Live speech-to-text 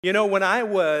You know, when I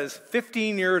was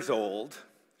 15 years old,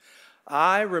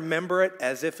 I remember it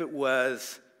as if it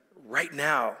was right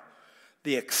now.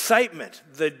 The excitement,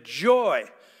 the joy,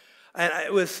 and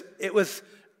it was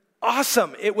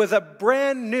awesome. It was a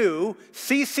brand new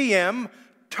CCM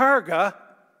Targa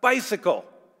bicycle.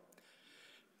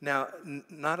 Now,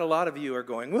 not a lot of you are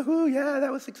going, woohoo, yeah,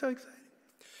 that was so exciting.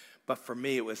 But for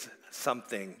me, it was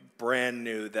something brand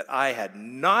new that I had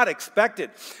not expected.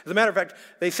 As a matter of fact,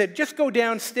 they said, just go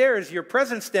downstairs, your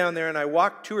present's down there. And I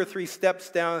walked 2 or 3 steps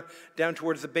down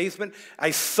towards the basement.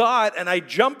 I saw it, and I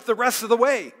jumped the rest of the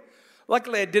way.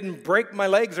 Luckily, I didn't break my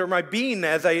legs or my bean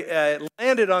as I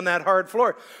landed on that hard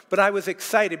floor. But I was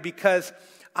excited because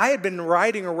I had been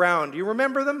riding around. Do you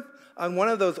remember them? On one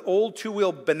of those old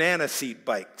 2-wheel banana seat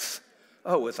bikes.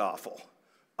 Oh, it was awful.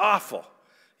 Awful.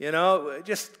 You know,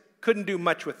 just couldn't do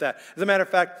much with that. As a matter of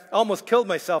fact, I almost killed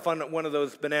myself on one of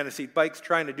those banana seat bikes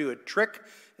trying to do a trick.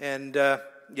 And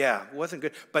it wasn't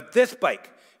good. But this bike,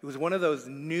 it was one of those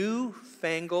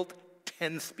newfangled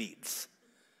 10 speeds.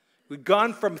 We'd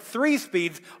gone from 3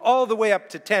 speeds all the way up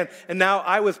to 10. And now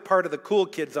I was part of the cool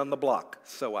kids on the block.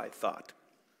 So I thought.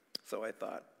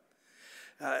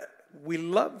 We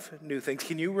love new things.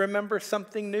 Can you remember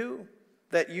something new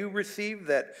that you received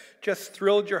that just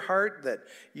thrilled your heart, that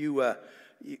you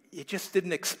just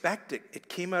didn't expect it? It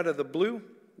came out of the blue?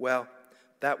 Well,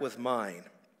 that was mine.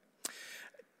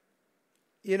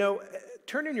 You know,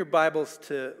 turn in your Bibles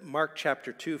to Mark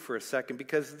chapter 2 for a second,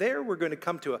 because there we're going to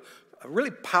come to a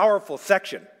really powerful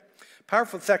section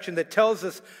that tells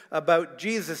us about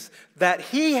Jesus, that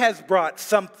he has brought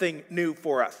something new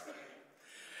for us.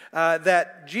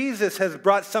 That Jesus has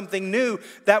brought something new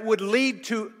that would lead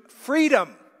to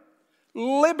freedom,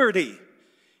 liberty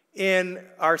in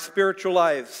our spiritual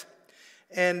lives.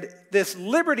 And this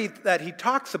liberty that he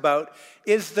talks about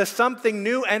is the something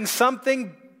new and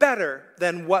something better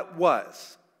than what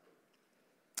was.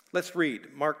 Let's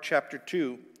read Mark chapter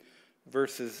 2,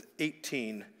 verses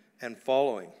 18 and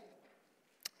following.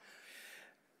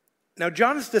 Now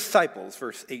John's disciples,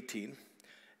 verse 18,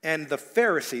 and the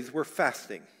Pharisees were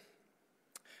fasting.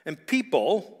 And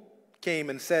people came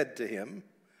and said to him,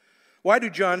 "Why do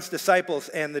John's disciples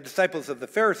and the disciples of the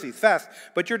Pharisees fast,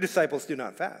 but your disciples do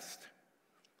not fast?"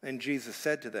 And Jesus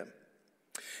said to them,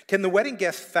 "Can the wedding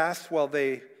guests fast while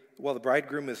the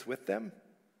bridegroom is with them?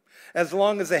 As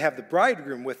long as they have the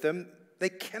bridegroom with them, they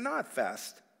cannot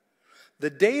fast. The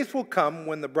days will come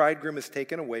when the bridegroom is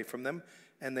taken away from them,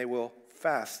 and they will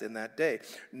fast in that day.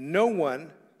 No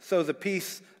one sews a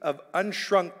piece of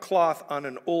unshrunk cloth on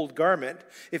an old garment.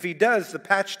 If he does, the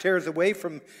patch tears away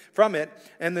from it,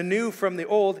 and the new from the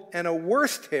old, and a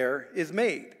worse tear is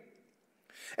made.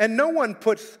 And no one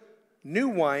puts new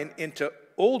wine into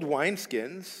old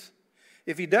wineskins.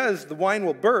 If he does, the wine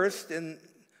will burst, and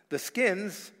the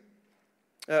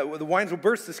wines will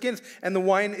burst the skins, and the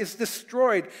wine is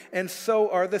destroyed, and so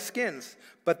are the skins.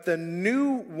 But the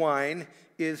new wine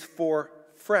is for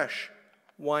fresh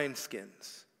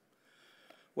wineskins."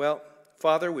 Well,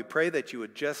 Father, we pray that you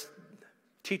would just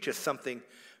teach us something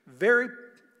very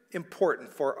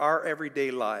important for our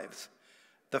everyday lives.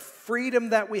 The freedom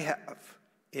that we have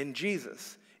in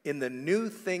Jesus, in the new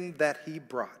thing that he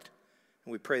brought.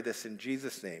 And we pray this in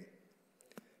Jesus' name.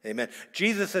 Amen.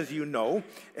 Jesus, as you know,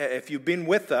 if you've been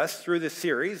with us through this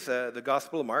series, the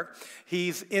Gospel of Mark,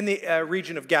 he's in the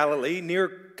region of Galilee near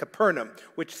Capernaum,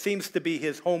 which seems to be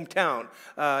his hometown,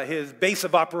 his base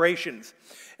of operations.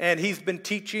 And he's been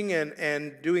teaching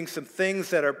and doing some things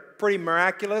that are pretty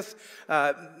miraculous.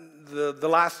 The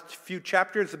last few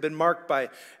chapters have been marked by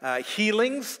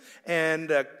healings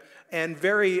and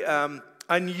very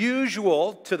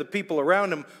unusual to the people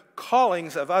around him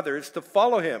callings of others to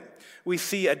follow him. We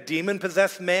see a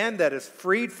demon-possessed man that is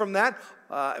freed from that.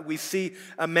 We see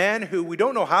a man who we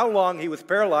don't know how long he was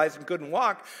paralyzed and couldn't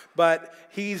walk, but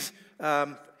his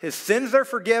sins are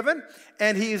forgiven,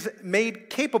 and he's made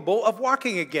capable of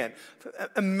walking again.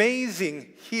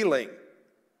 Amazing healing.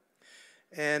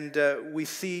 And we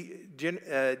see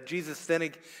Jesus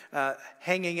then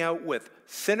hanging out with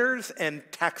sinners and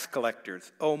tax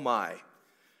collectors. Oh my.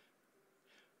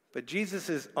 But Jesus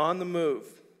is on the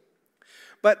move.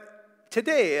 But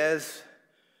today, as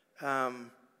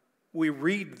we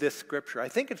read this scripture, I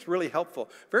think it's really helpful,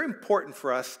 very important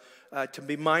for us to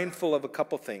be mindful of a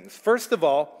couple things. First of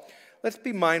all, let's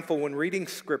be mindful when reading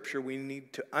scripture, we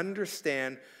need to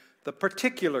understand the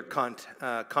particular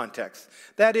context.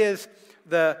 That is,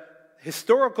 the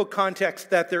historical context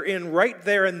that they're in right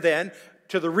there and then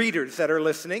to the readers that are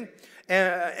listening,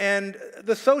 and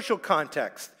the social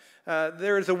context.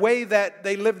 There is a way that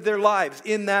they lived their lives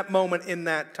in that moment, in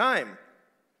that time.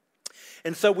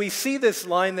 And so we see this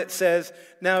line that says,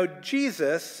 now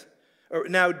John's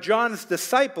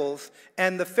disciples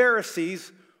and the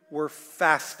Pharisees were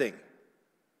fasting.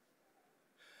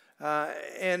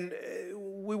 And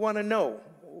we want to know,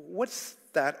 what's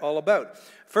that all about?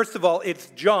 First of all, it's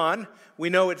John. We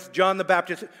know it's John the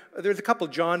Baptist. There's a couple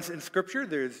Johns in Scripture.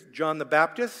 There's John the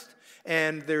Baptist,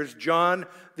 and there's John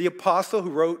the Apostle who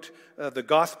wrote the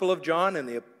Gospel of John and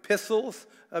the epistles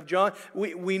of John.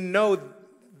 We know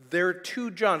there are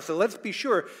two Johns, so let's be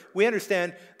sure we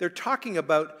understand they're talking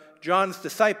about John's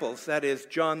disciples, that is,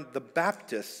 John the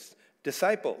Baptist's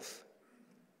disciples.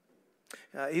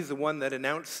 He's the one that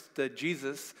announced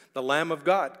Jesus, the Lamb of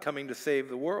God, coming to save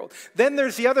the world. Then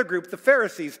there's the other group, the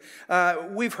Pharisees.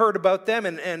 We've heard about them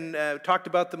and talked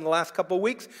about them the last couple of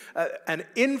weeks. An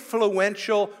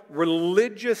influential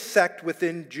religious sect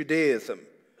within Judaism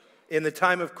in the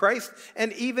time of Christ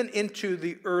and even into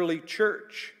the early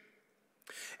church.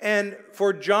 And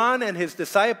for John and his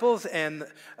disciples and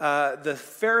the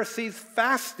Pharisees,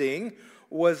 fasting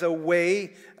was a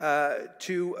way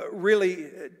to really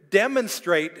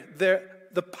demonstrate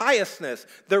the piousness,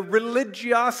 the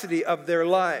religiosity of their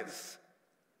lives.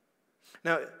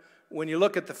 Now, when you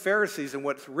look at the Pharisees and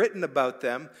what's written about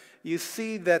them, you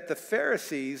see that the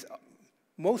Pharisees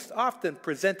most often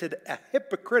presented a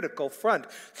hypocritical front.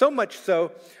 So much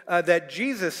so that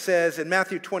Jesus says in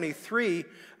Matthew 23,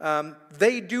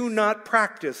 they do not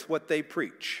practice what they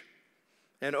preach.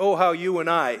 And oh, how you and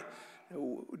I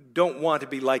don't want to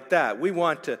be like that. We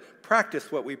want to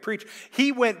practice what we preach.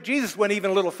 Jesus went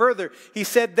even a little further. He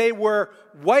said they were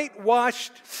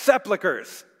whitewashed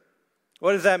sepulchres.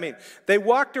 What does that mean? They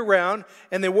walked around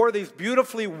and they wore these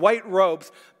beautifully white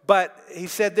robes, but he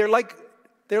said they're like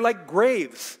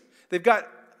graves. They've got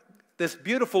this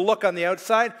beautiful look on the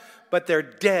outside, but they're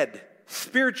dead,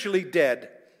 spiritually dead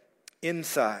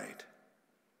inside.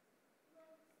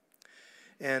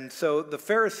 And so the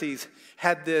Pharisees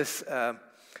had this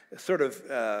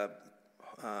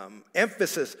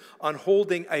emphasis on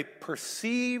holding a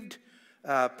perceived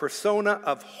persona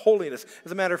of holiness.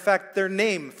 As a matter of fact, their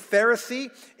name, Pharisee,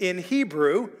 in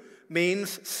Hebrew,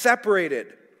 means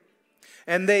separated.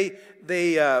 And they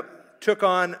took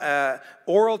on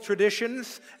oral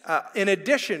traditions in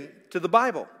addition to the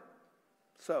Bible.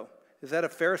 So, is that a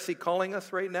Pharisee calling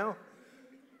us right now?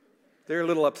 They're a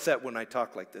little upset when I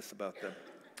talk like this about them.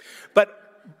 But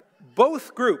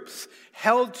both groups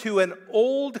held to an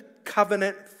old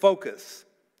covenant focus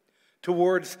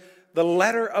towards the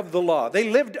letter of the law. They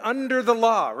lived under the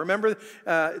law. Remember,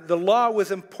 the law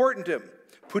was important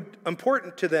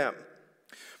to them.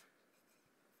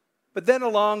 But then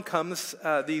along comes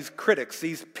these critics,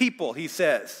 these people, he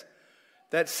says,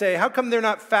 that say, how come they're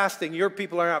not fasting? Your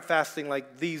people are not fasting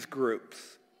like these groups.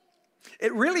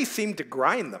 It really seemed to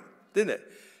grind them, didn't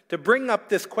it? To bring up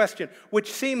this question,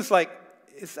 which seems like,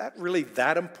 is that really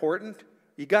that important?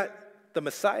 You got the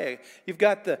Messiah. You've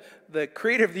got the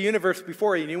creator of the universe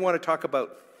before you, and you want to talk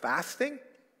about fasting?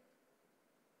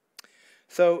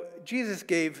 So Jesus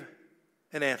gave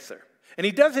an answer. And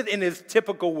he does it in his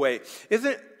typical way.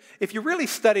 If you really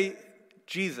study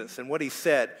Jesus and what he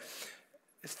said,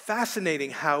 it's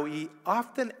fascinating how he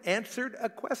often answered a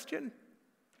question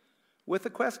with a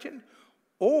question.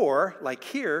 Or, like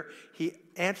here, he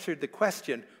answered the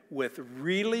question with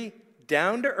really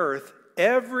down-to-earth,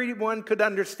 everyone could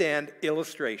understand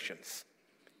illustrations.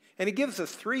 And he gives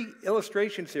us 3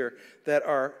 illustrations here that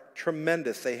are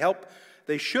tremendous. They help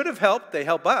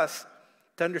us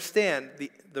to understand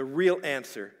the real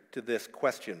answer to this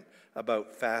question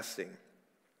about fasting.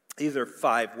 These are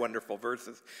 5 wonderful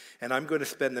verses, and I'm going to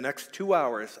spend the next 2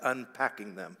 hours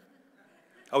unpacking them.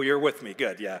 Oh, you're with me.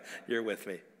 Good, yeah, you're with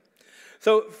me.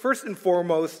 So first and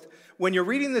foremost, when you're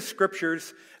reading the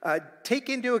scriptures, take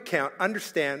into account,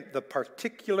 understand the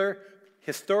particular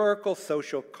historical,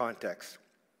 social context.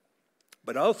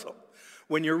 But also,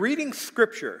 when you're reading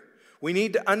scripture, we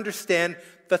need to understand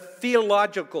the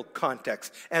theological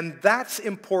context. And that's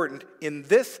important in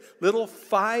this little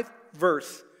 5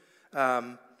 verses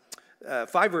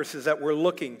that we're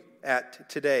looking at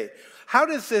today. How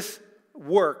does this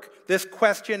work, this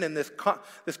question and this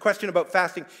question about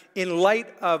fasting, in light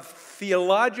of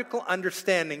theological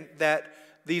understanding that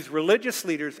these religious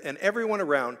leaders and everyone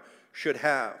around should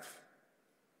have?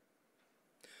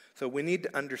 So we need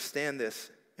to understand this,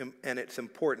 and it's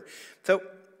important. So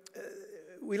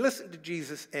we listen to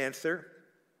Jesus' answer,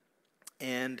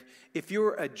 and if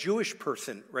you're a Jewish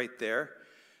person right there,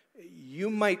 you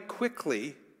might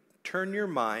quickly turn your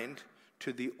mind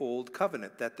to the old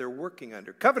covenant that they're working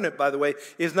under. Covenant, by the way,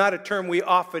 is not a term we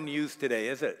often use today,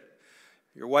 is it?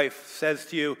 Your wife says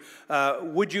to you,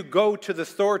 would you go to the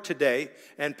store today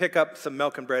and pick up some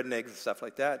milk and bread and eggs and stuff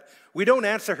like that? We don't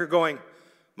answer her going,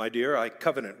 my dear, I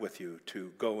covenant with you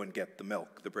to go and get the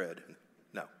milk, the bread.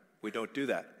 No, we don't do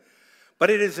that. But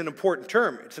it is an important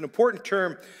term. It's an important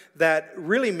term that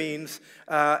really means,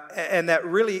 and that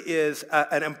really is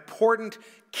an important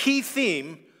key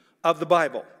theme of the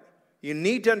Bible. You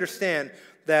need to understand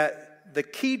that the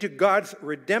key to God's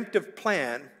redemptive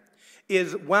plan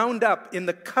is wound up in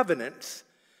the covenants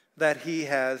that he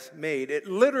has made. It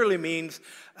literally means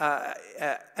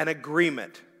an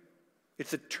agreement.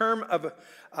 It's a term of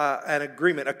an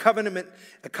agreement. A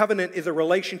covenant is a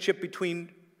relationship between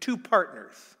two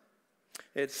partners.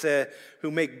 It's who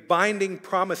make binding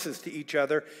promises to each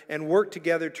other and work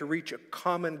together to reach a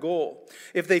common goal.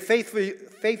 If they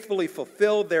faithfully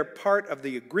fulfill their part of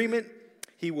the agreement,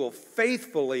 he will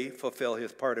faithfully fulfill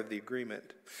his part of the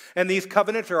agreement. And these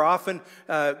covenants are often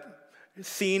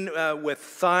seen with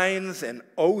signs and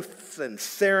oaths and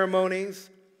ceremonies.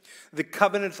 The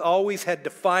covenants always had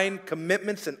defined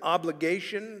commitments and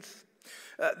obligations.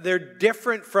 They're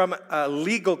different from a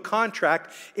legal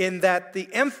contract in that the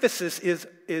emphasis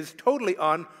is totally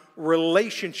on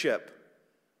relationship.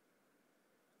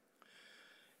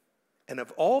 And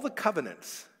of all the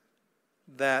covenants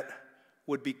that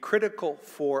would be critical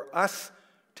for us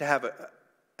to have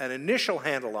an initial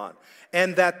handle on,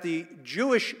 and that the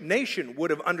Jewish nation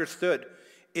would have understood,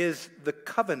 is the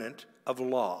covenant of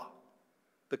law.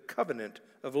 The covenant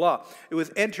of law. It was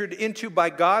entered into by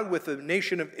God with the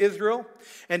nation of Israel.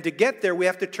 And to get there, we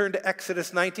have to turn to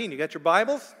Exodus 19. You got your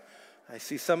Bibles? I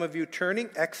see some of you turning.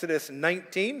 Exodus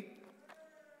 19.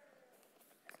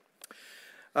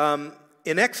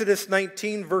 In Exodus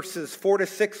 19, verses 4 to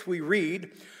 6, we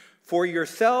read, "For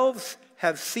yourselves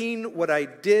have seen what I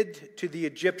did to the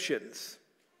Egyptians."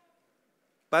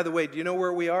 By the way, do you know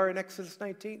where we are in Exodus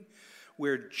 19?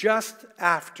 We're just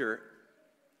after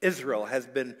Israel has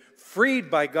been freed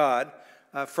by God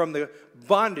from the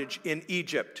bondage in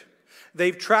Egypt.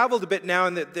 They've traveled a bit now,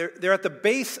 and they're at the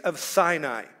base of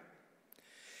Sinai.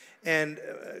 And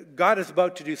God is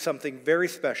about to do something very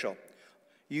special.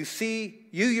 You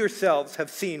yourselves have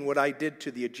seen what I did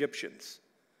to the Egyptians.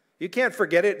 You can't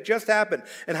forget it. It just happened.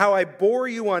 And how I bore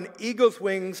you on eagle's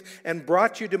wings and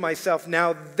brought you to myself.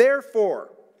 Now,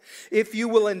 therefore, if you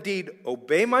will indeed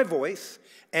obey my voice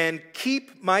and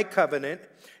keep my covenant,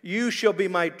 you shall be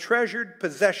my treasured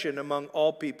possession among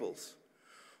all peoples.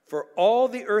 For all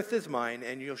the earth is mine,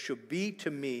 and you shall be to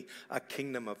me a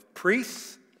kingdom of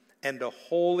priests and a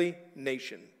holy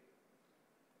nation.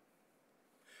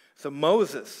 So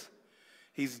Moses,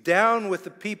 he's down with the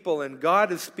people, and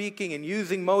God is speaking and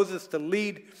using Moses to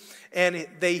lead. And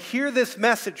they hear this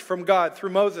message from God through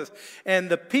Moses.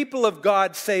 And the people of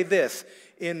God say this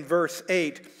in verse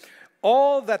 8,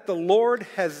 "All that the Lord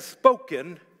has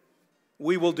spoken,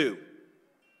 we will do."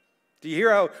 Do you hear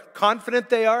how confident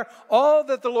they are? All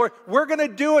that the Lord, we're going to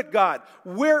do it, God.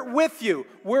 We're with you.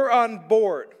 We're on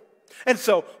board. And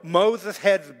so Moses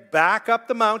heads back up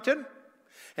the mountain,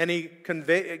 and he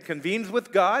convenes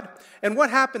with God. And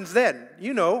what happens then?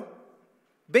 You know,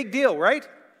 big deal, right?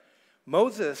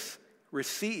 Moses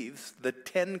receives the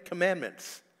 10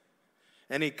 Commandments.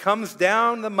 And he comes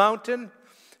down the mountain,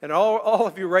 and all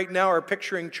of you right now are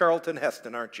picturing Charlton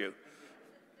Heston, aren't you?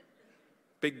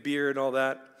 Big beard and all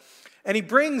that. And he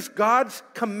brings God's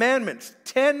commandments,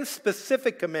 10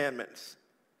 specific commandments.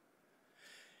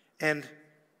 And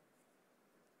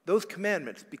those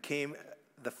commandments became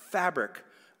the fabric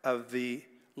of the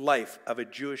life of a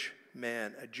Jewish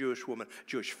man, a Jewish woman,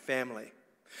 Jewish family.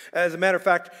 As a matter of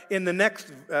fact, in the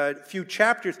next few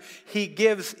chapters, he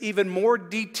gives even more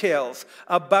details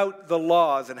about the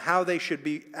laws and how they should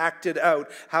be acted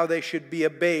out, how they should be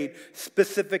obeyed,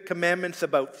 specific commandments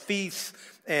about feasts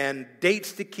and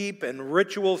dates to keep and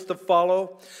rituals to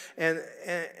follow.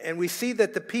 And we see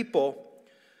that the people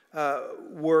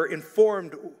were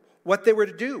informed what they were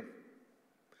to do,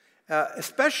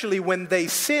 especially when they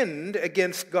sinned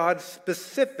against God's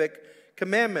specific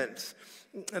commandments.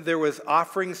 There was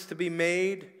offerings to be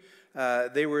made.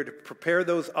 They were to prepare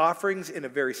those offerings in a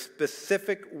very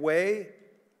specific way.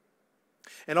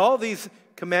 And all these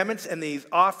commandments and these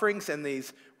offerings and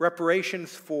these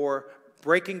reparations for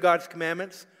breaking God's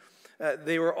commandments,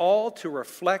 they were all to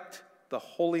reflect the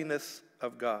holiness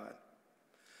of God.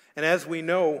 And as we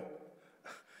know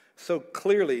so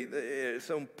clearly, it's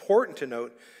so important to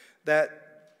note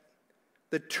that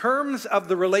the terms of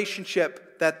the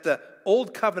relationship that the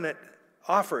Old Covenant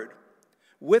offered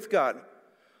with God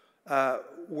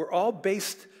were all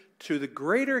based to the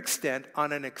greater extent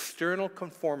on an external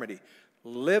conformity.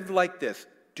 Live like this,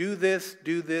 do this,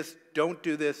 don't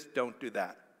do this, don't do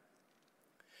that.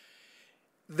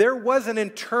 There was an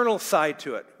internal side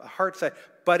to it, a heart side,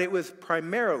 but it was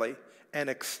primarily an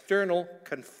external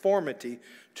conformity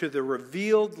to the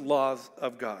revealed laws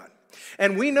of God.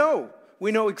 And we know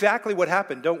exactly what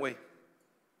happened, don't we?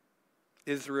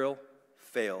 Israel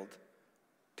failed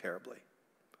terribly.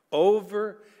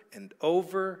 Over and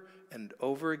over and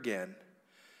over again.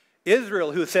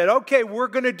 Israel, who said, okay, we're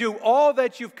going to do all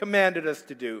that you've commanded us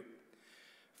to do,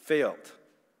 failed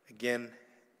again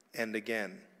and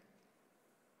again.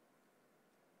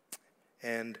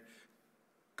 And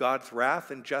God's wrath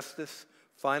and justice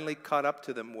finally caught up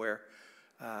to them where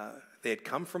they had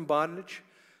come from bondage.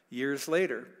 Years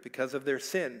later, because of their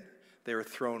sin, they were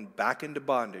thrown back into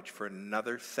bondage for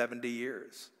another 70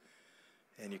 years.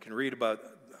 And you can read about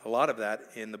a lot of that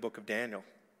in the book of Daniel.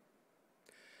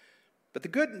 But the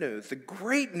good news, the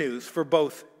great news for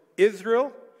both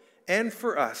Israel and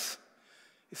for us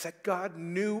is that God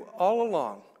knew all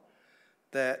along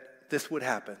that this would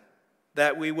happen.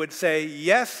 That we would say,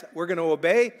 yes, we're going to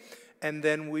obey, and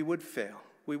then we would fail.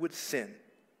 We would sin.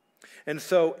 And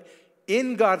so,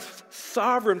 in God's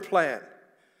sovereign plan,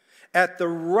 at the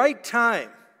right time,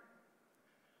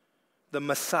 the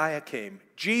Messiah came.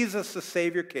 Jesus, the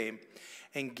Savior, came.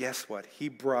 And guess what? He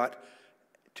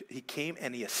came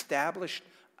and he established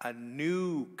a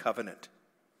new covenant.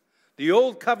 The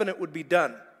old covenant would be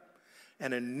done,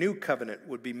 and a new covenant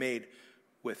would be made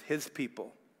with his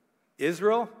people.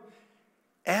 Israel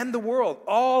and the world,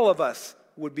 all of us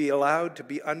would be allowed to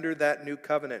be under that new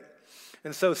covenant.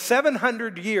 And so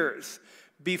 700 years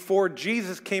before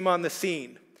Jesus came on the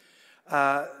scene,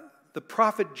 the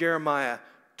prophet Jeremiah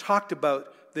talked about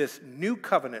this new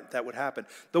covenant that would happen.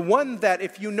 The one that,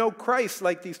 if you know Christ,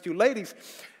 like these two ladies,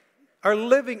 are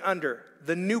living under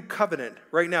the new covenant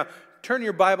right now. Turn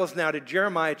your Bibles now to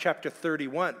Jeremiah chapter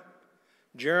 31.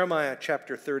 Jeremiah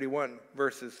chapter 31,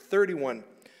 verses 31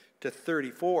 to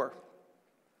 34.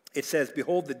 It says,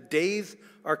 behold, the days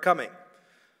are coming.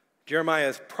 Jeremiah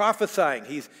is prophesying.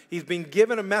 He's been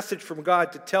given a message from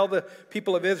God to tell the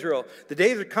people of Israel. The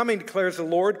days are coming, declares the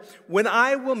Lord, when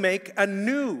I will make a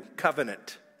new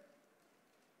covenant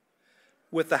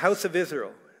with the house of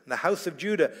Israel and the house of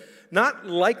Judah, not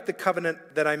like the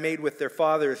covenant that I made with their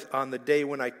fathers on the day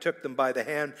when I took them by the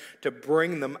hand to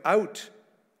bring them out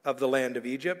of the land of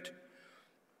Egypt,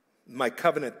 my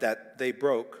covenant that they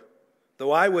broke,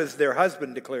 though I was their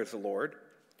husband, declares the Lord.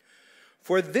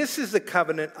 For this is the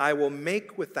covenant I will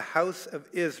make with the house of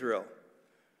Israel.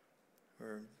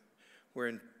 We're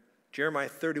in Jeremiah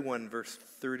 31, verse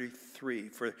 33.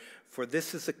 For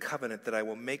this is the covenant that I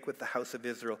will make with the house of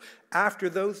Israel. After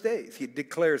those days, he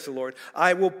declares the Lord,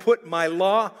 I will put my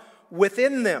law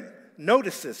within them.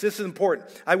 Notice this is important.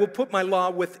 I will put my law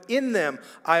within them.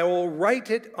 I will write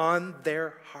it on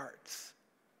their hearts.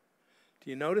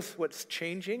 Do you notice what's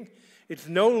changing? It's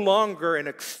no longer an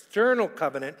external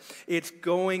covenant. It's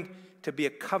going to be a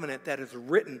covenant that is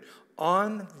written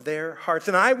on their hearts.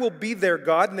 And I will be their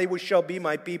God, and they shall be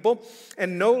my people.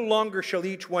 And no longer shall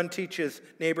each one teach his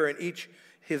neighbor and each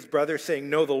his brother, saying,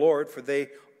 know the Lord, for they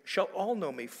shall all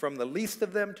know me, from the least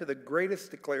of them to the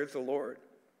greatest, declares the Lord.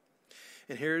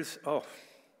 And here's,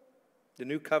 the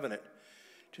new covenant.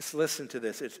 Just listen to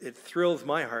this. It thrills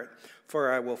my heart.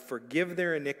 For I will forgive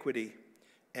their iniquity,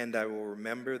 and I will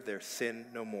remember their sin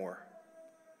no more.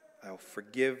 I will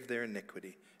forgive their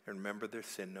iniquity and remember their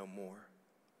sin no more.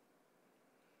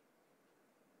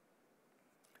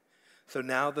 So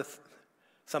now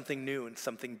something new and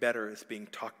something better is being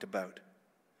talked about.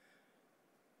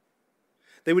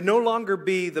 They would no longer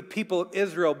be the people of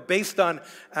Israel based on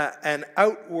an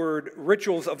outward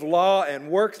rituals of law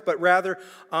and works, but rather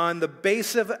on the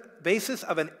basis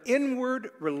of an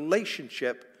inward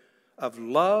relationship of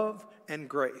love and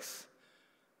grace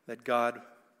that God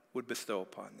would bestow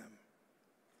upon them.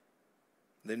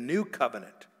 The new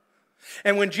covenant.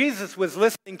 And when Jesus was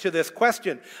listening to this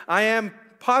question, I am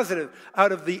positive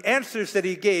out of the answers that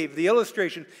he gave, the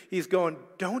illustration, he's going,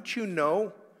 don't you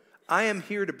know I am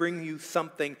here to bring you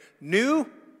something new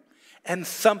and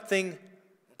something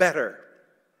better.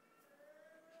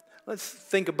 Let's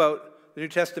think about the New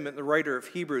Testament, the writer of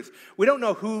Hebrews. We don't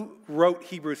know who wrote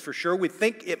Hebrews for sure. We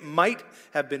think it might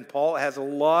have been Paul. It has a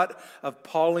lot of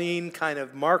Pauline kind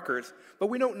of markers, but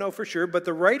we don't know for sure. But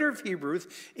the writer of Hebrews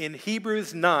in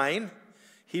Hebrews 9,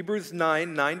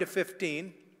 9 to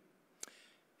 15,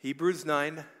 Hebrews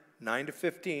 9 to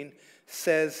 15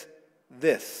 says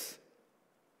this.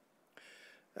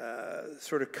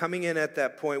 Sort of coming in at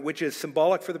that point, which is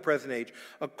symbolic for the present age.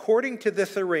 According to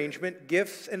this arrangement,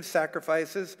 gifts and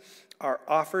sacrifices are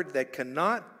offered that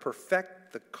cannot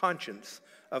perfect the conscience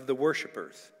of the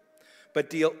worshipers. but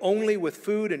deal only with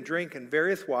food and drink and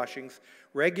various washings,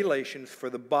 regulations for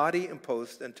the body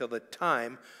imposed until the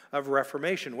time of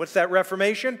Reformation. What's that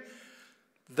Reformation?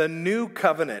 The new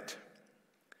covenant.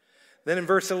 Then in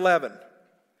verse 11,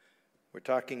 we're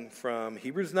talking from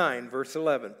Hebrews 9, verse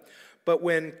 11. But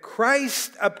when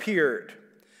Christ appeared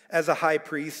as a high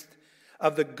priest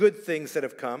of the good things that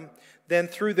have come, then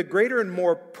through the greater and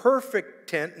more perfect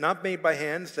tent, not made by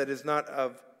hands, that is not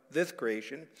of this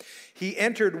creation, he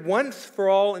entered once for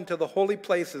all into the holy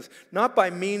places, not by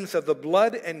means of the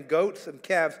blood and goats and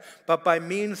calves, but by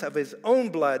means of his own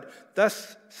blood,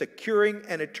 thus securing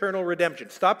an eternal redemption.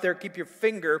 Stop there, keep your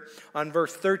finger on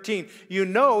verse 13. You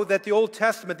know that the Old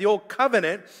Testament, the Old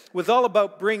Covenant, was all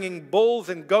about bringing bulls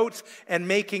and goats and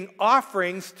making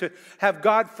offerings to have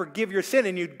God forgive your sin.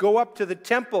 And you'd go up to the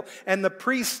temple, and the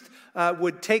priest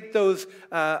would take those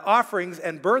offerings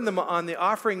and burn them on the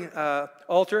offering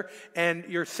altar, and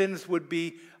your sins would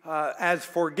be as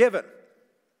forgiven.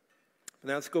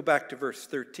 Now let's go back to verse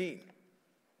 13.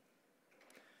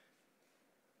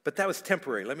 But that was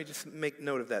temporary. Let me just make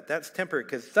note of that. That's temporary,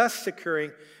 because thus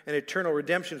securing an eternal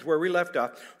redemption is where we left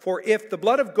off. For if the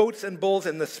blood of goats and bulls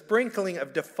and the sprinkling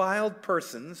of defiled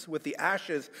persons with the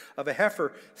ashes of a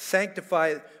heifer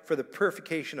sanctify for the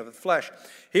purification of the flesh.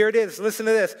 Here it is. Listen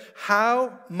to this.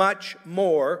 How much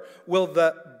more will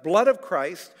the blood of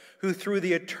Christ, who through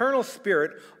the eternal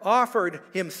Spirit offered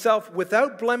himself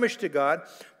without blemish to God,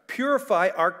 purify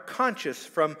our conscience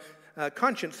from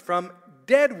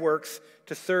dead works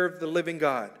to serve the living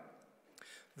God.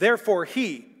 Therefore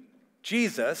he,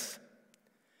 Jesus,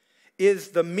 is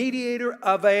the mediator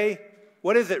of a,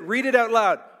 what is it? Read it out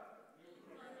loud.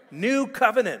 New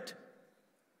covenant.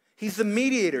 He's the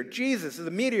mediator. Jesus is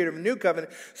the mediator of a new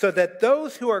covenant, so that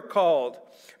those who are called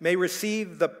may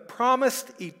receive the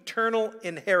promised eternal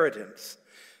inheritance,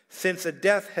 since a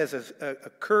death has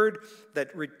occurred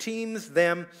that redeems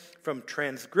them from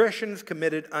transgressions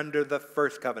committed under the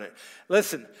first covenant.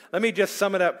 Listen, let me just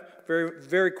sum it up very,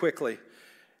 very quickly.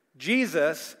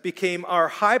 Jesus became our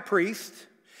high priest.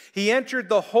 He entered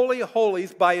the Holy of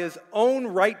Holies by his own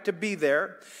right to be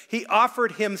there. He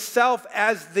offered himself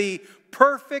as the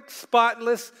perfect,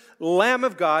 spotless Lamb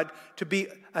of God to be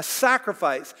a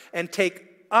sacrifice and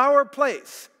take our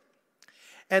place.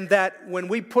 And that when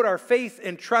we put our faith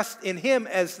and trust in him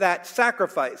as that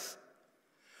sacrifice,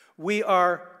 we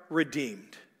are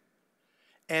redeemed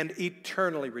and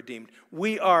eternally redeemed.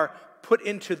 We are put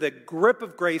into the grip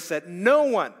of grace that no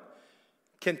one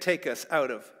can take us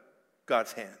out of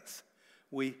God's hands.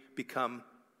 We become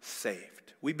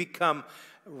saved. We become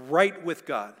right with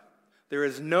God. There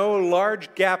is no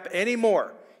large gap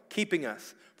anymore keeping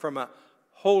us from a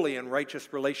holy and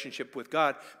righteous relationship with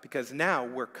God, because now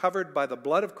we're covered by the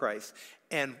blood of Christ,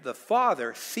 and the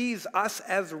Father sees us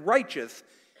as righteous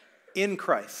in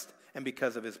Christ and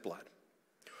because of his blood.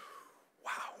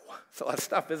 Wow, it's a lot of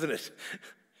stuff, isn't it?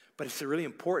 But it's really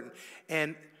important.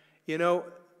 And, you know,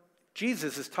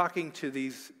 Jesus is talking to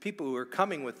these people who are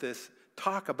coming with this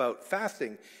talk about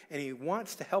fasting, and he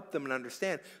wants to help them to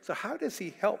understand. So how does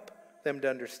he help them to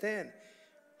understand?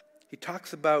 He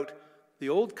talks about the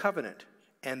old covenant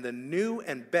and the new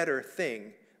and better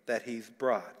thing that he's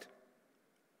brought.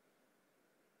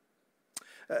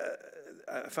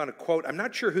 I found a quote. I'm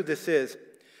not sure who this is.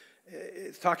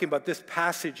 It's talking about this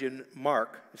passage in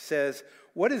Mark. It says,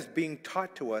 what is being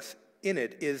taught to us in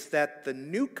it is that the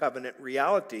new covenant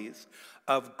realities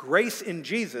of grace in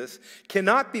Jesus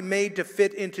cannot be made to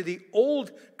fit into the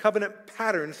old covenant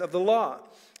patterns of the law.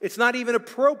 It's not even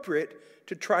appropriate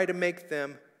to try to make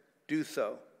them do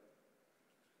so.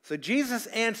 So Jesus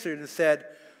answered and said,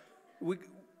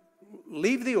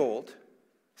 leave the old,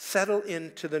 settle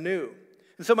into the new.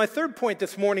 And so my third point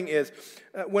this morning is,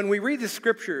 when we read the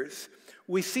scriptures,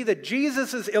 we see that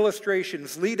Jesus'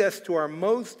 illustrations lead us to our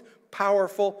most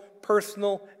powerful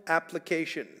personal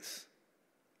applications.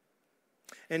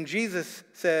 And Jesus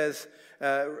says,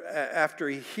 after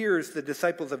he hears the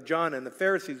disciples of John and the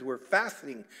Pharisees were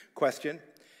fasting question,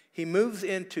 he moves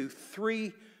into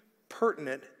three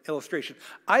pertinent illustrations.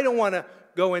 I don't want to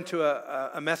go into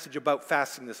a message about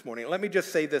fasting this morning. Let me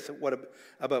just say this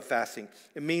about fasting.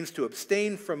 It means to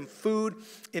abstain from food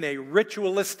in a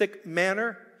ritualistic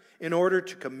manner in order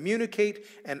to communicate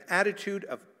an attitude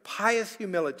of pious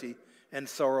humility and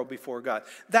sorrow before God.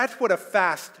 That's what a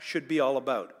fast should be all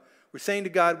about. We're saying to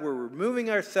God, we're removing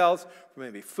ourselves from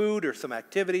maybe food or some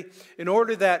activity in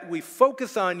order that we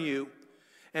focus on you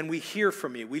and we hear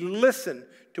from you. We listen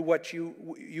to what you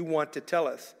want to tell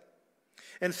us.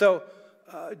 And so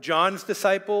John's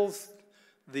disciples,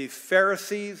 the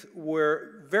Pharisees,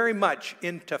 were very much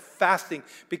into fasting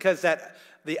because that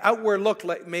the outward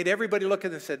look made everybody look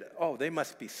at them and said, oh, they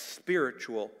must be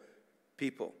spiritual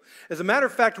people. As a matter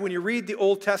of fact, when you read the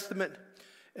Old Testament,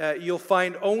 you'll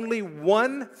find only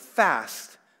one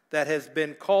fast that has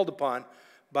been called upon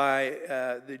by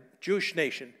the Jewish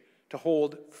nation to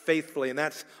hold faithfully, and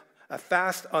that's a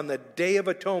fast on the Day of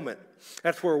Atonement.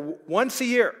 That's where once a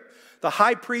year the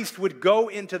high priest would go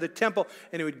into the temple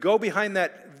and he would go behind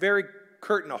that very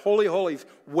curtain, a holy of holies,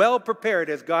 well prepared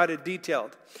as God had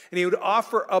detailed, and he would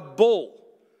offer a bull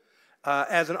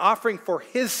as an offering for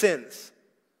his sins.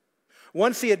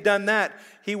 Once he had done that,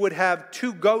 he would have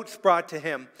 2 goats brought to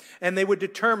him, and they would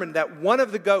determine that one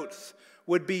of the goats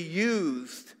would be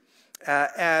used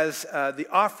as the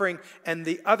offering, and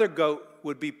the other goat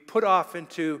would be put off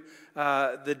into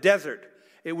the desert.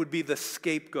 It would be the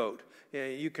scapegoat.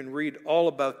 You can read all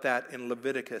about that in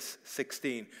Leviticus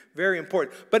 16. Very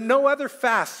important. But no other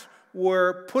fasts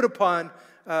were put upon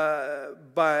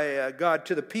by God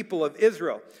to the people of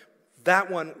Israel.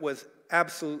 That one was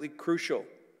absolutely crucial.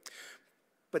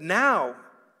 But now,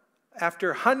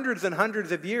 after hundreds and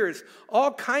hundreds of years,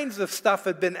 all kinds of stuff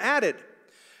had been added.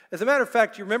 As a matter of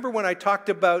fact, you remember when I talked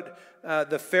about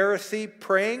the Pharisee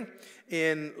praying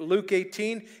in Luke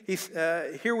 18?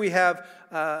 Here we have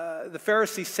the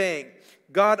Pharisee saying,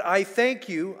 God, I thank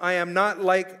you, I am not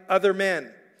like other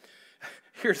men.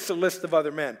 Here's the list of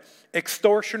other men.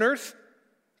 Extortioners,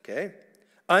 okay,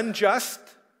 unjust,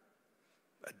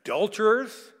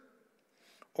 adulterers,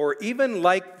 or even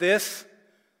like this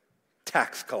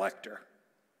tax collector.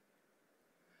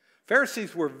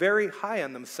 Pharisees were very high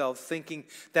on themselves, thinking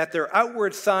that their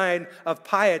outward sign of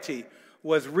piety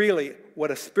was really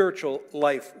what a spiritual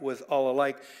life was all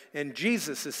alike. And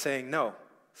Jesus is saying, no,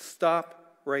 stop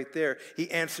right there. He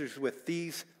answers with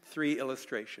these 3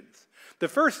 illustrations. The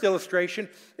first illustration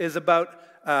is about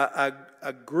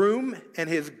a groom and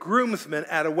his groomsmen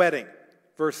at a wedding.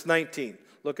 Verse 19.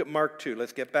 Look at Mark 2.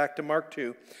 Let's get back to Mark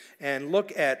 2 and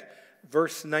look at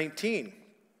verse 19.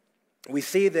 We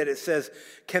see that it says,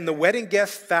 can the wedding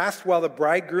guests fast while the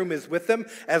bridegroom is with them?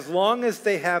 As long as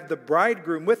they have the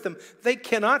bridegroom with them, they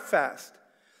cannot fast.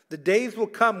 The days will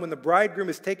come when the bridegroom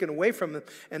is taken away from them,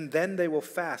 and then they will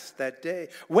fast that day.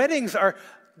 Weddings are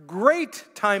great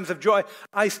times of joy.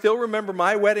 I still remember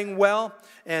my wedding well,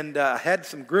 and had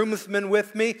some groomsmen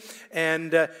with me,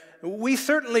 and we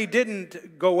certainly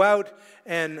didn't go out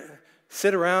and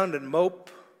sit around and mope,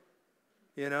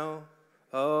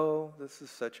 oh, this is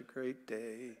such a great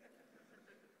day.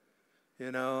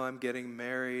 I'm getting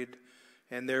married.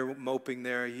 And they're moping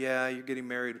there, yeah, you're getting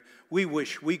married. We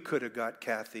wish we could have got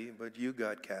Kathy, but you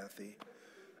got Kathy.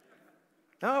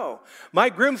 No, my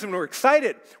groomsmen were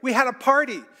excited. We had a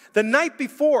party. The night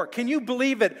before, can you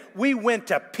believe it? We went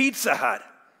to Pizza Hut.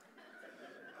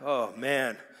 Oh,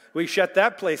 man, we shut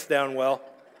that place down well.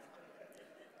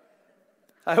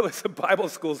 I was a Bible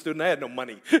school student. I had no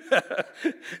money.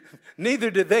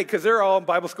 Neither did they, because they're all in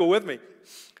Bible school with me.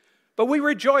 But we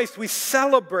rejoiced. We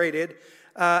celebrated.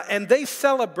 And they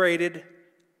celebrated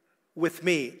with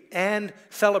me and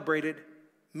celebrated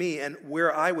me and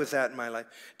where I was at in my life.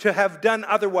 To have done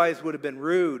otherwise would have been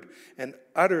rude and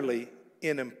utterly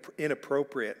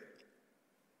inappropriate.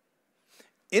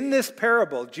 In this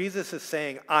parable, Jesus is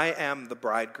saying, I am the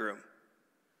bridegroom.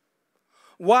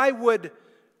 Why would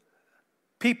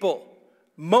people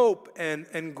mope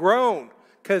and groan?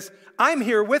 Because I'm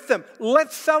here with them.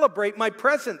 Let's celebrate my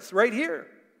presence right here.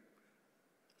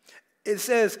 It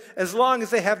says, as long as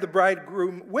they have the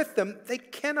bridegroom with them, they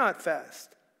cannot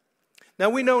fast. Now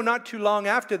we know not too long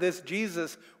after this,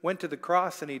 Jesus went to the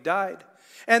cross and he died.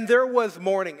 And there was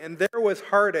mourning and there was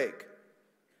heartache.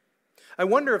 I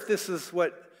wonder if this is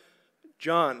what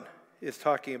John is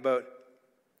talking about.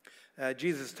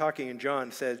 Jesus talking in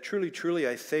John says, truly, truly,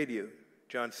 I say to you,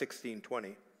 John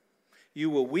 16:20, you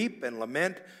will weep and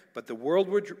lament, but the world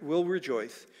will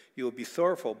rejoice. You will be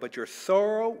sorrowful, but your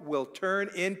sorrow will turn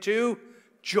into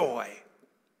joy.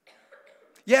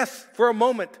 Yes, for a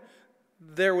moment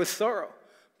there was sorrow,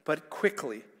 but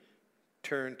quickly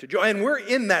turned to joy. And we're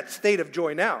in that state of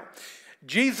joy now.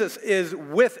 Jesus is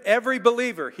with every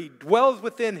believer. He dwells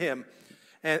within him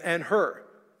and her.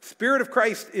 Spirit of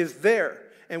Christ is there,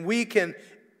 and we can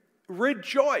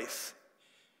rejoice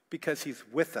because he's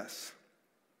with us.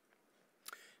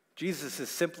 Jesus is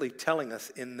simply telling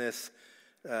us in this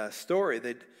story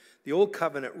that the old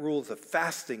covenant rules of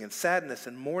fasting and sadness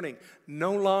and mourning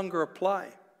no longer apply.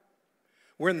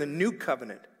 We're in the new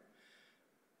covenant.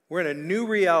 We're in a new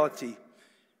reality,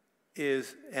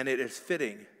 and it is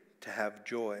fitting to have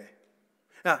joy.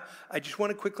 Now, I just want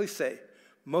to quickly say,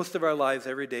 most of our lives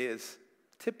every day is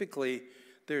typically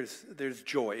there's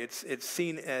joy. It's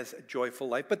seen as a joyful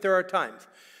life, but there are times,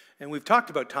 and we've talked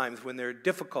about times when they're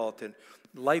difficult and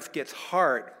life gets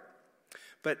hard.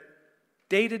 But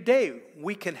day to day,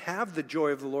 we can have the joy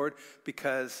of the Lord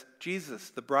because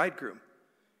Jesus, the bridegroom,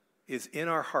 is in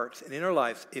our hearts and in our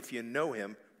lives if you know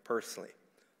him personally.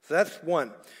 So that's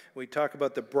one. We talk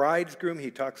about the bridegroom.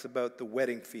 He talks about the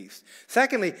wedding feast.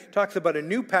 Secondly, he talks about a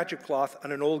new patch of cloth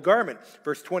on an old garment.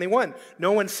 Verse 21,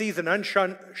 no one sees an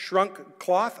unshrunk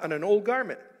cloth on an old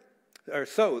garment, or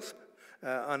sews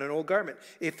on an old garment.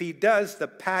 If he does, the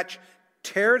patch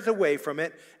tears away from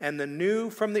it, and the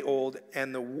new from the old,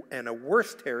 and a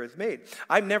worse tear is made.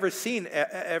 I've never seen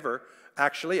ever,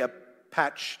 actually, a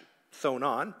patch sewn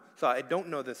on, so I don't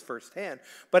know this firsthand,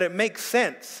 but it makes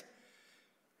sense.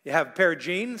 You have a pair of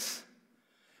jeans,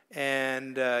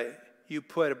 and you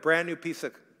put a brand new piece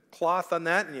of cloth on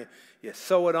that, and you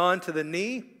sew it on to the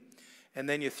knee, and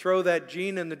then you throw that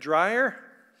jean in the dryer.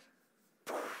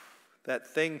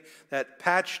 That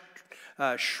patch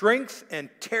shrinks and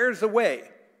tears away.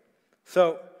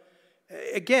 So,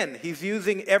 again, he's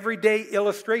using everyday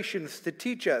illustrations to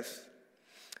teach us.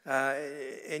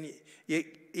 And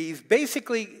he's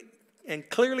basically and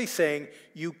clearly saying,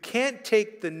 you can't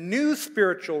take the new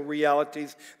spiritual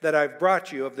realities that I've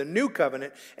brought you of the new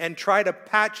covenant and try to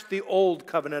patch the old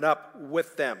covenant up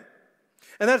with them.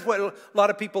 And that's what a lot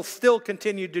of people still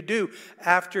continue to do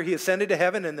after he ascended to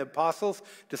heaven and the apostles,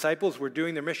 disciples were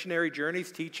doing their missionary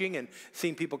journeys, teaching and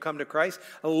seeing people come to Christ.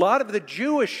 A lot of the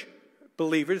Jewish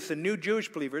believers, the new Jewish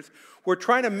believers, were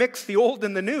trying to mix the old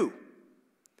and the new.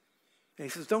 And he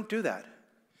says, don't do that.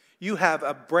 You have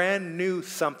a brand new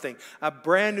something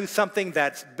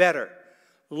that's better.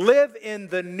 Live in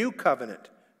the new covenant,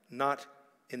 not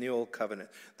in the old covenant.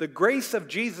 The grace of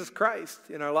Jesus Christ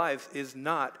in our lives is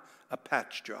not a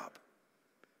patch job.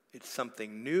 It's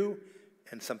something new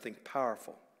and something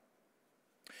powerful.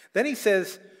 Then he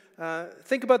says,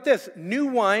 think about this, new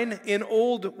wine in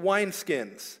old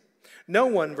wineskins. No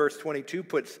one, verse 22,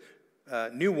 puts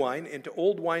new wine into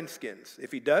old wineskins.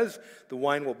 If he does, the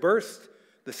wine will burst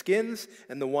the skins,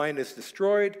 and the wine is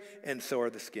destroyed, and so are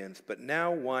the skins. But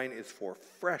now wine is for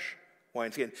fresh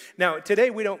wineskin. Now, today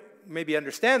we don't maybe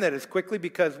understand that as quickly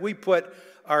because we put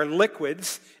our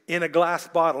liquids in a glass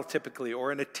bottle typically,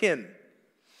 or in a tin.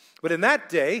 But in that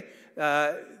day,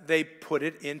 they put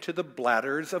it into the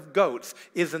bladders of goats.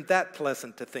 Isn't that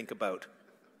pleasant to think about?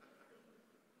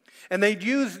 And they'd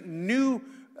use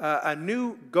a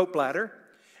new goat bladder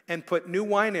and put new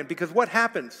wine in, because what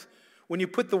happens? When you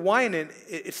put the wine in,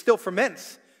 it still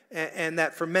ferments, and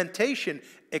that fermentation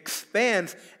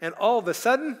expands, and all of a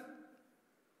sudden,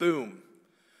 boom,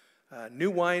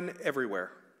 new wine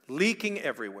everywhere, leaking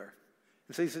everywhere.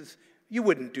 And so he says, you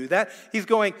wouldn't do that. He's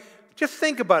going, just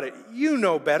think about it. You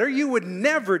know better. You would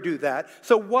never do that.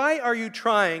 So why are you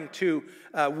trying to,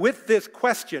 with this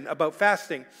question about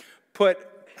fasting, put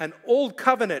an old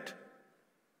covenant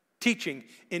teaching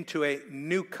into a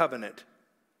new covenant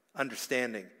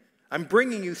understanding? I'm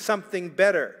bringing you something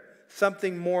better,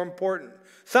 something more important,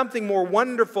 something more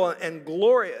wonderful and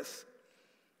glorious.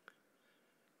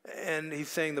 And he's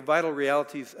saying the vital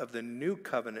realities of the new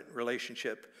covenant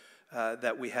relationship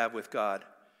that we have with God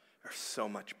are so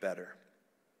much better.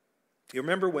 You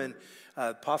remember when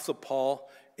Apostle Paul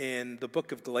in the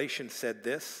book of Galatians said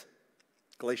this?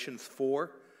 Galatians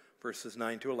 4, verses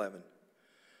 9 to 11.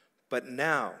 But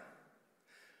now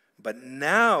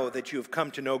that you have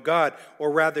come to know God,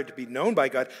 or rather to be known by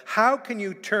God, how can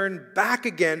you turn back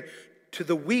again to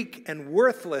the weak and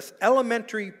worthless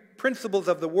elementary principles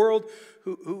of the world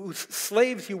whose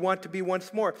slaves you want to be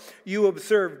once more? You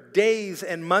observe days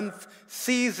and months,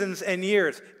 seasons and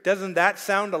years. Doesn't that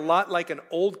sound a lot like an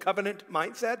old covenant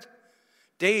mindset?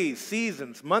 Days,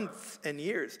 seasons, months, and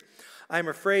years. I'm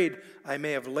afraid I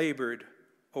may have labored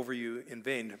over you in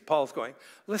vain. Paul's going,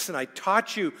 listen, I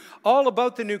taught you all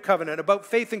about the new covenant, about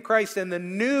faith in Christ and the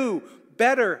new,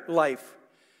 better life.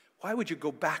 Why would you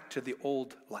go back to the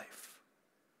old life?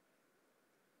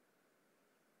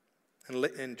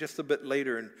 And just a bit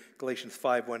later in Galatians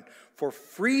 5:1, for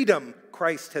freedom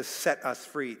Christ has set us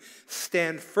free.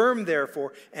 Stand firm,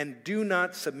 therefore, and do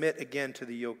not submit again to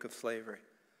the yoke of slavery.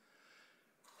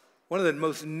 One of the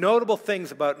most notable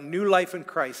things about new life in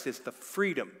Christ is the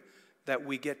freedom that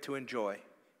we get to enjoy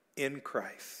in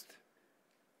Christ.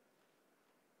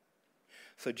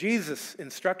 So Jesus'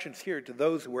 instructions here to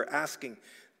those who were asking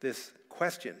this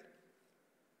question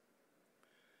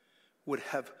would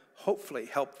have hopefully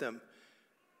helped them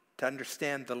to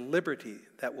understand the liberty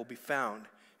that will be found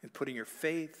in putting your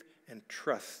faith and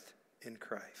trust in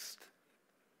Christ.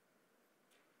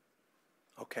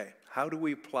 Okay, how do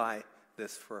we apply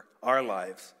this for our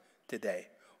lives today.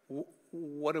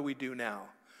 What do we do now?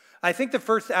 I think the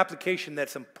first application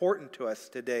that's important to us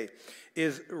today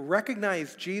is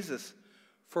recognize Jesus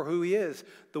for who he is,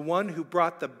 the one who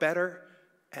brought the better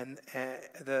and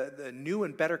the new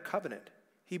and better covenant.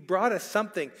 He brought us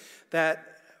something that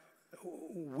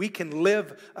we can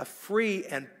live a free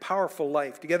and powerful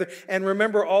life together. And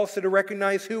remember also to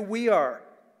recognize who we are.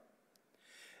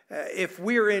 If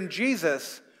we're in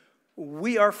Jesus,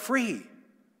 we are free.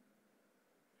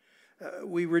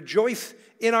 We rejoice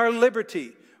in our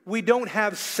liberty. We don't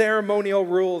have ceremonial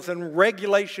rules and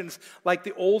regulations like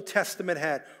the Old Testament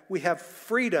had. We have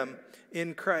freedom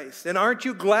in Christ. And aren't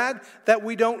you glad that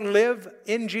we don't live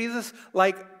in Jesus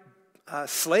like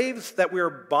slaves, that we're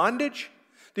bondage?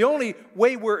 The only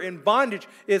way we're in bondage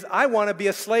is I want to be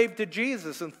a slave to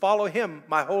Jesus and follow him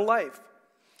my whole life.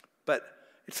 But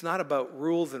it's not about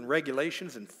rules and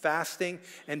regulations and fasting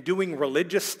and doing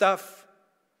religious stuff.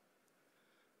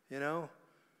 You know,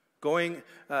 going,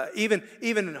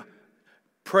 even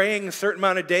praying a certain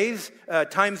amount of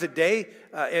times a day,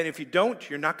 and if you don't,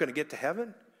 you're not going to get to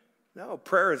heaven. No,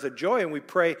 prayer is a joy, and we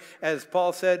pray, as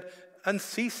Paul said,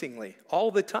 unceasingly,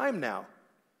 all the time now.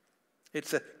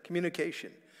 It's a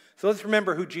communication. So let's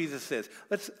remember who Jesus is.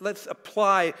 Let's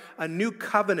apply a new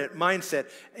covenant mindset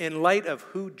in light of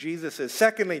who Jesus is.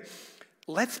 Secondly,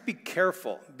 let's be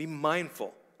careful, be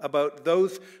mindful about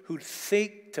those who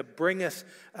seek to bring us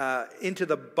into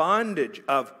the bondage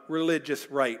of religious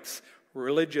rites,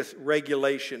 religious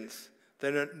regulations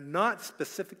that are not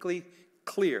specifically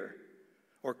clear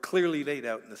or clearly laid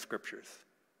out in the Scriptures.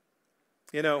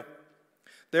 You know,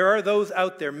 there are those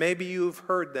out there, maybe you've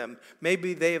heard them,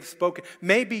 maybe they have spoken,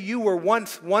 maybe you were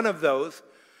once one of those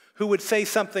who would say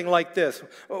something like this: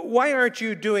 why aren't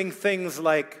you doing things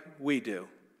like we do?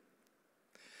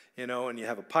 You know, and you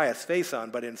have a pious face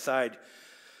on, but inside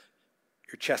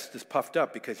your chest is puffed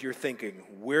up because you're thinking,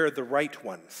 we're the right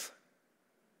ones.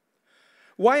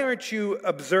 Why aren't you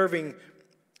observing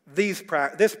this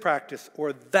practice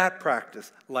or that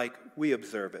practice like we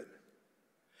observe it?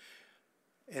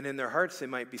 And in their hearts they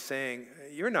might be saying,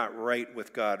 you're not right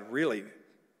with God, really,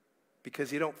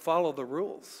 because you don't follow the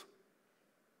rules.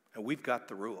 And we've got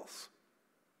the rules.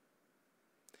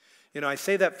 You know, I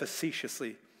say that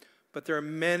facetiously, but there are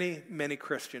many, many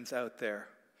Christians out there,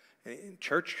 in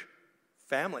church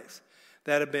families,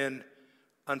 that have been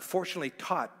unfortunately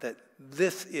taught that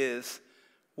this is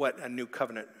what a new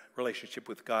covenant relationship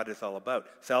with God is all about.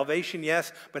 Salvation,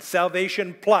 yes, but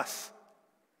salvation plus.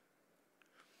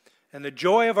 And the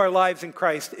joy of our lives in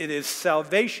Christ, it is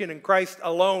salvation in Christ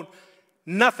alone,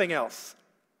 nothing else.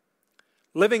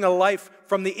 Living a life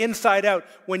from the inside out.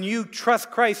 When you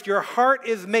trust Christ, your heart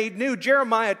is made new.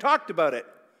 Jeremiah talked about it.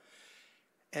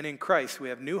 And in Christ, we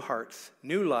have new hearts,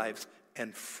 new lives,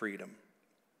 and freedom.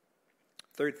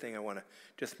 Third thing I want to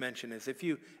just mention is if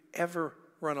you ever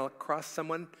run across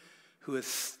someone who is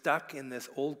stuck in this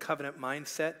old covenant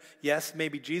mindset, yes,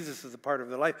 maybe Jesus is a part of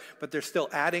their life, but they're still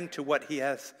adding to what he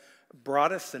has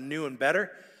brought us, the new and better,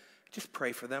 just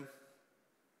pray for them.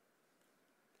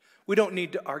 We don't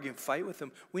need to argue and fight with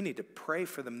them. We need to pray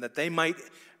for them that they might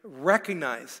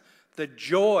recognize the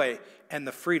joy and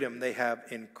the freedom they have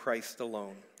in Christ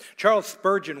alone. Charles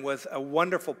Spurgeon was a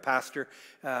wonderful pastor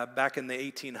back in the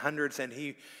 1800s, and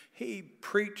he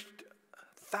preached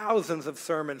thousands of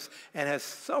sermons and has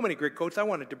so many great quotes. I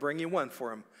wanted to bring you one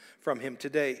from him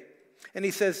today. And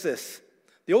he says this: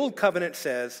 the old covenant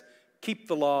says, keep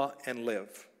the law and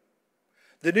live.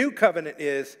 The new covenant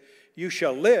is, you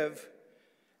shall live,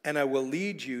 and I will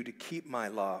lead you to keep my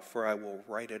law, for I will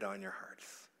write it on your hearts.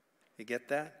 You get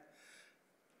that?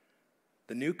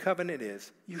 The new covenant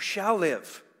is, you shall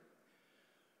live.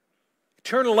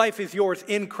 Eternal life is yours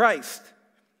in Christ.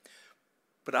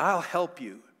 But I'll help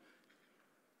you.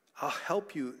 I'll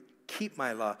help you keep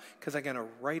my law because I'm going to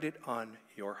write it on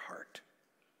your heart.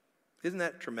 Isn't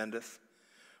that tremendous?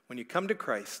 When you come to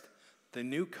Christ, the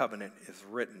new covenant is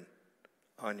written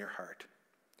on your heart.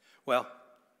 Well,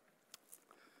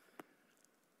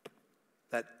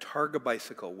 that Targa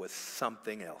bicycle was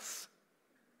something else.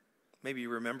 Maybe you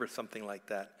remember something like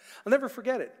that. I'll never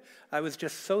forget it. I was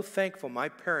just so thankful. My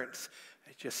parents,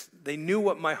 they knew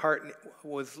what my heart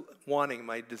was wanting,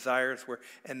 my desires were,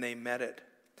 and they met it.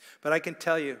 But I can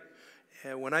tell you,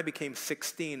 when I became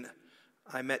 16,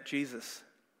 I met Jesus.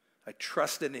 I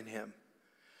trusted in him.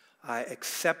 I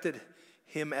accepted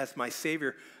him as my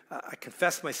Savior. I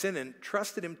confessed my sin and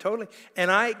trusted him totally. And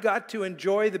I got to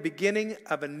enjoy the beginning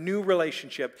of a new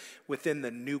relationship within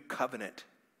the new covenant.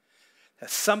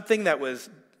 Something that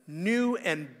was new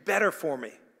and better for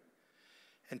me.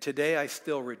 And today I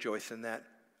still rejoice in that.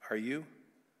 Are you?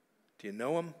 Do you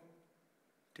know him?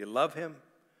 Do you love him?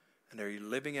 And are you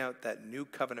living out that new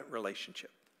covenant relationship?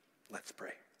 Let's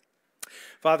pray.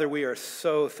 Father, we are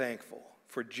so thankful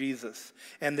for Jesus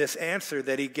and this answer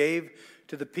that he gave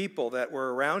to the people that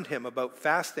were around him about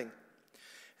fasting.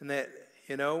 And that,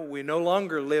 we no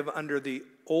longer live under the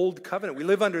old covenant. We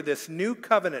live under this new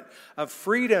covenant of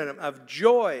freedom, of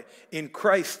joy in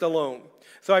Christ alone.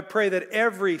 So I pray that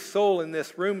every soul in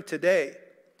this room today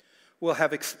will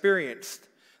have experienced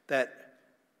that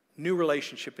new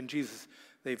relationship in Jesus.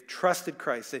 They've trusted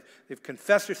Christ. They've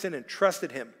confessed their sin and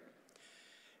trusted him.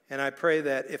 And I pray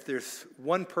that if there's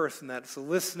one person that's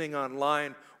listening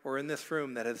online or in this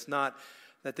room that has not,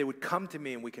 that they would come to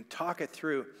me and we can talk it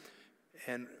through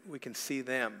and we can see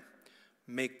them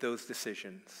make those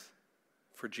decisions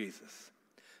for Jesus.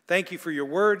 Thank you for your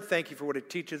word. Thank you for what it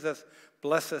teaches us.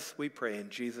 Bless us, we pray, in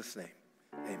Jesus' name.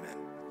 Amen.